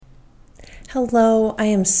Hello, I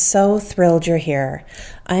am so thrilled you're here.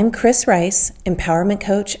 I'm Chris Rice, empowerment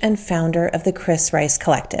coach and founder of the Chris Rice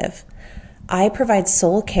Collective. I provide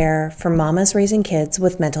soul care for mamas raising kids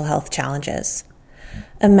with mental health challenges.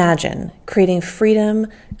 Imagine creating freedom,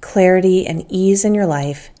 clarity, and ease in your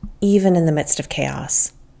life, even in the midst of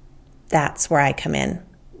chaos. That's where I come in.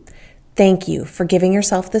 Thank you for giving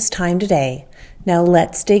yourself this time today. Now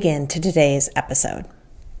let's dig into today's episode.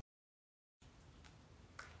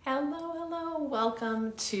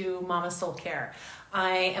 Welcome to Mama Soul Care. I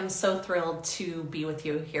am so thrilled to be with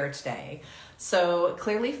you here today. So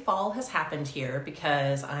clearly fall has happened here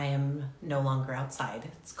because I am no longer outside.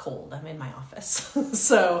 It's cold. I'm in my office.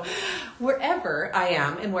 So wherever I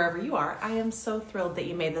am and wherever you are, I am so thrilled that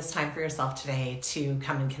you made this time for yourself today to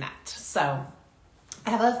come and connect. So I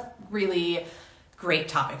have a really great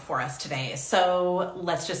topic for us today. So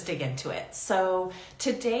let's just dig into it. So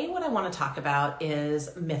today what I want to talk about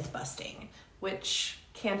is myth busting, which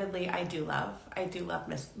candidly I do love. I do love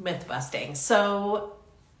myth busting. So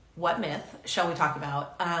what myth shall we talk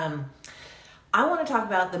about? I want to talk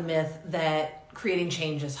about the myth that creating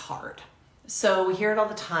change is hard. So we hear it all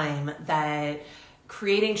the time that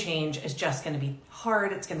creating change is just going to be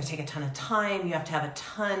hard. It's going to take a ton of time. You have to have a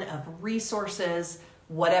ton of resources,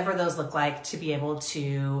 whatever those look like, to be able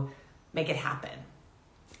to make it happen.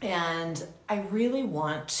 And I really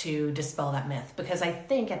want to dispel that myth because I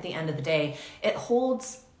think at the end of the day, it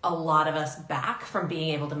holds a lot of us back from being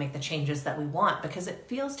able to make the changes that we want because it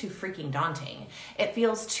feels too freaking daunting. It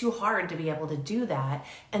feels too hard to be able to do that.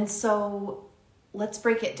 And so let's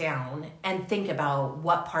break it down and think about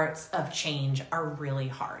what parts of change are really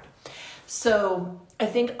hard. So I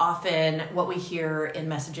think often what we hear in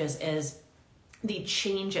messages is the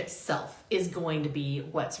change itself is going to be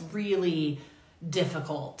what's really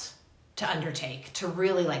difficult to undertake, to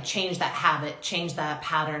really change that habit, change that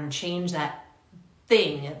pattern, change that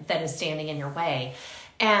thing that is standing in your way.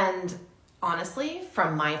 And honestly,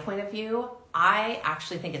 from my point of view, I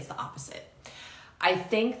actually think it's the opposite. I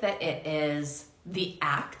think that it is the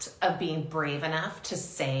act of being brave enough to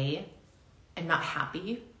say, I'm not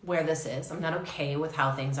happy where this is. I'm not okay with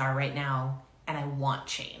how things are right now, and I want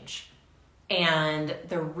change. And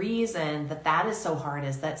the reason that that is so hard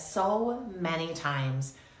is that so many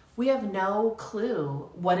times we have no clue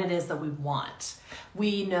what it is that we want.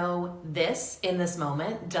 We know this in this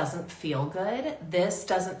moment doesn't feel good. This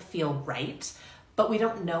doesn't feel right, but we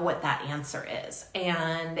don't know what that answer is.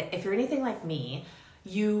 And if you're anything like me,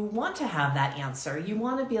 you want to have that answer. You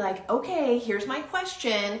want to be like, okay, here's my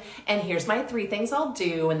question and here's my 3 things I'll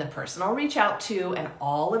do and the person I'll reach out to, and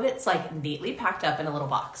all of it's neatly packed up in a little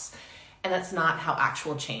box. And that's not how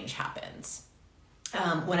actual change happens.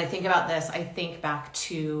 When I think about this, I think back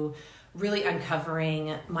to really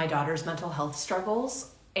uncovering my daughter's mental health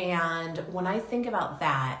struggles. And when I think about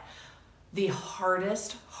that, the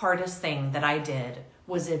hardest thing that I did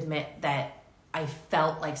was admit that I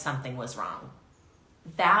felt like something was wrong.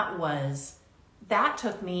 That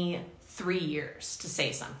took me 3 years to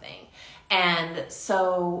say something. And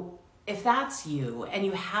so if that's you and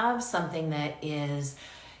you have something that is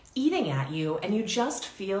eating at you and you just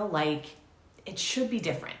feel like it should be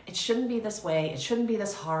different, it shouldn't be this way, it shouldn't be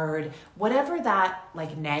this hard, whatever that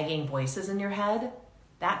nagging voice is in your head,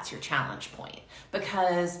 that's your challenge point,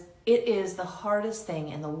 because it is the hardest thing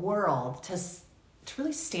in the world to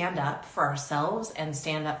really stand up for ourselves and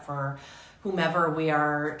stand up for whomever we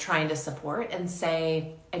are trying to support and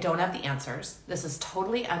say, I don't have the answers, this is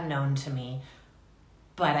totally unknown to me,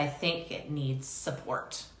 but I think it needs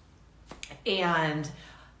support. And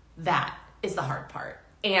that is the hard part.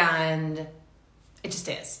 And it just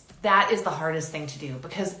is. That is the hardest thing to do,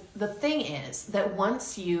 because the thing is that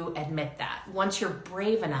once you admit that, once you're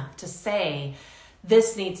brave enough to say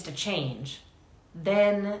this needs to change,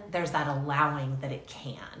 then there's that allowing that it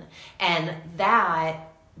can. And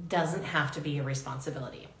that doesn't have to be a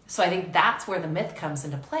responsibility. So I think that's where the myth comes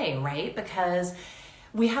into play, right? Because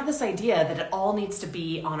we have this idea that it all needs to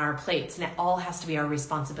be on our plates and it all has to be our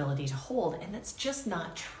responsibility to hold, and that's just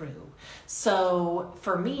not true. So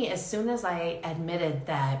for me, as soon as I admitted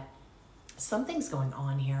that something's going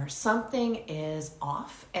on here, something is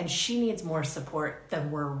off, and she needs more support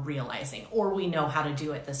than we're realizing or we know how to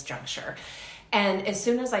do at this juncture. And as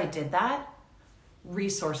soon as I did that,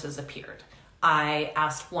 resources appeared. I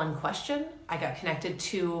asked one question. I got connected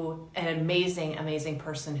to an amazing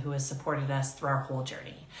person who has supported us through our whole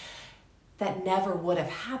journey. That never would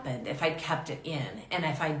have happened if I'd kept it in and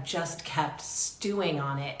if I just kept stewing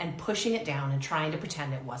on it and pushing it down and trying to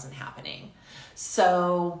pretend it wasn't happening.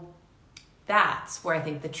 So that's where I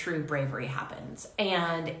think the true bravery happens.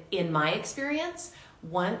 And in my experience,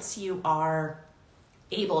 once you are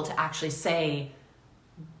able to actually say,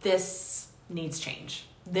 this needs change,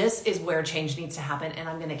 this is where change needs to happen, and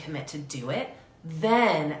I'm going to commit to do it,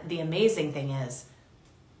 then the amazing thing is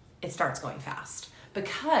it starts going fast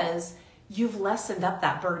because you've lessened up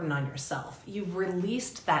that burden on yourself. You've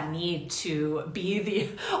released that need to be the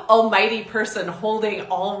almighty person holding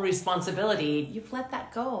all responsibility. You've let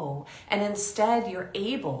that go. And instead, you're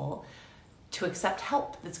able to accept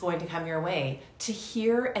help that's going to come your way, to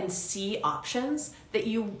hear and see options that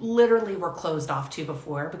you literally were closed off to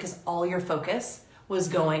before because all your focus was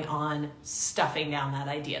going on stuffing down that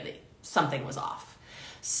idea that something was off.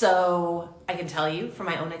 So I can tell you from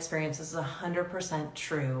my own experience, this is 100%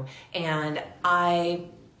 true. And I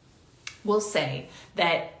will say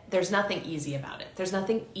that there's nothing easy about it. There's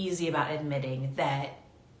nothing easy about admitting that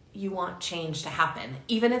you want change to happen,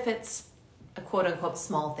 even if it's a quote unquote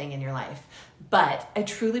small thing in your life. But I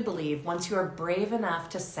truly believe once you are brave enough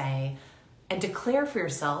to say and declare for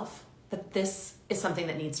yourself that this is something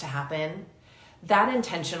that needs to happen, that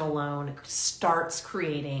intention alone starts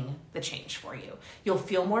creating the change for you. You'll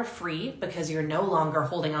feel more free because you're no longer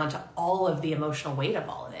holding on to all of the emotional weight of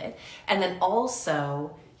all of it. And then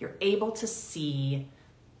also you're able to see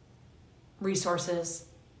resources,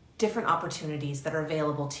 different opportunities that are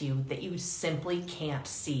available to you that you simply can't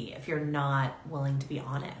see if you're not willing to be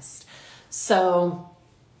honest. So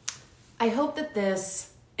I hope that this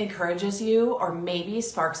encourages you or maybe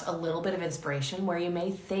sparks a little bit of inspiration where you may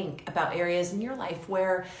think about areas in your life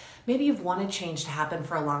where maybe you've wanted change to happen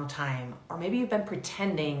for a long time, or maybe you've been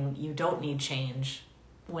pretending you don't need change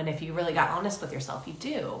when if you really got honest with yourself, you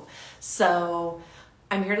do. So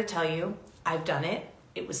I'm here to tell you, I've done it.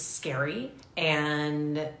 It was scary.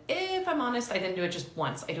 And if I'm honest, I didn't do it just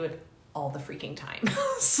once. I do it all the freaking time.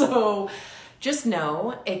 So just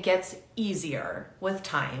know it gets easier with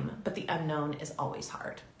time, but the unknown is always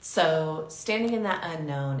hard. So standing in that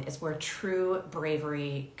unknown is where true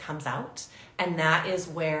bravery comes out. And that is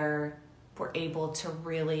where we're able to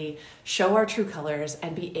really show our true colors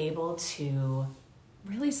and be able to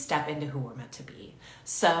really step into who we're meant to be.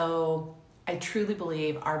 So I truly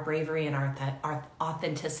believe our bravery and our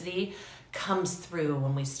authenticity comes through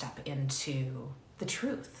when we step into the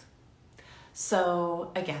truth.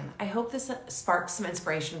 So again, I hope this sparks some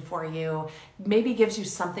inspiration for you, maybe gives you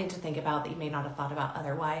something to think about that you may not have thought about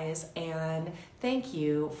otherwise. And thank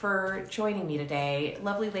you for joining me today.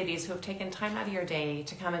 Lovely ladies who have taken time out of your day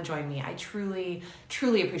to come and join me. I truly,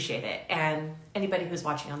 truly appreciate it. And anybody who's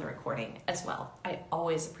watching on the recording as well. I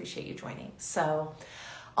always appreciate you joining. So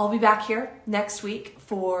I'll be back here next week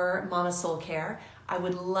for Mama Soul Care. I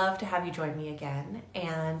would love to have you join me again.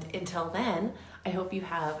 And until then, I hope you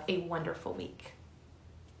have a wonderful week.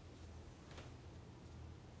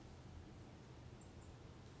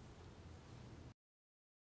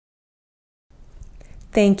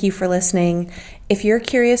 Thank you for listening. If you're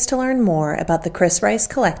curious to learn more about the Chris Rice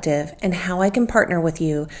Collective and how I can partner with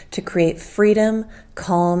you to create freedom,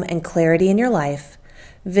 calm, and clarity in your life,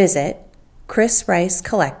 visit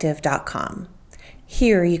chrisricecollective.com.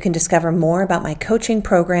 Here you can discover more about my coaching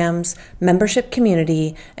programs, membership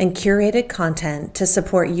community, and curated content to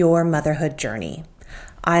support your motherhood journey.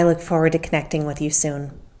 I look forward to connecting with you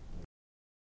soon.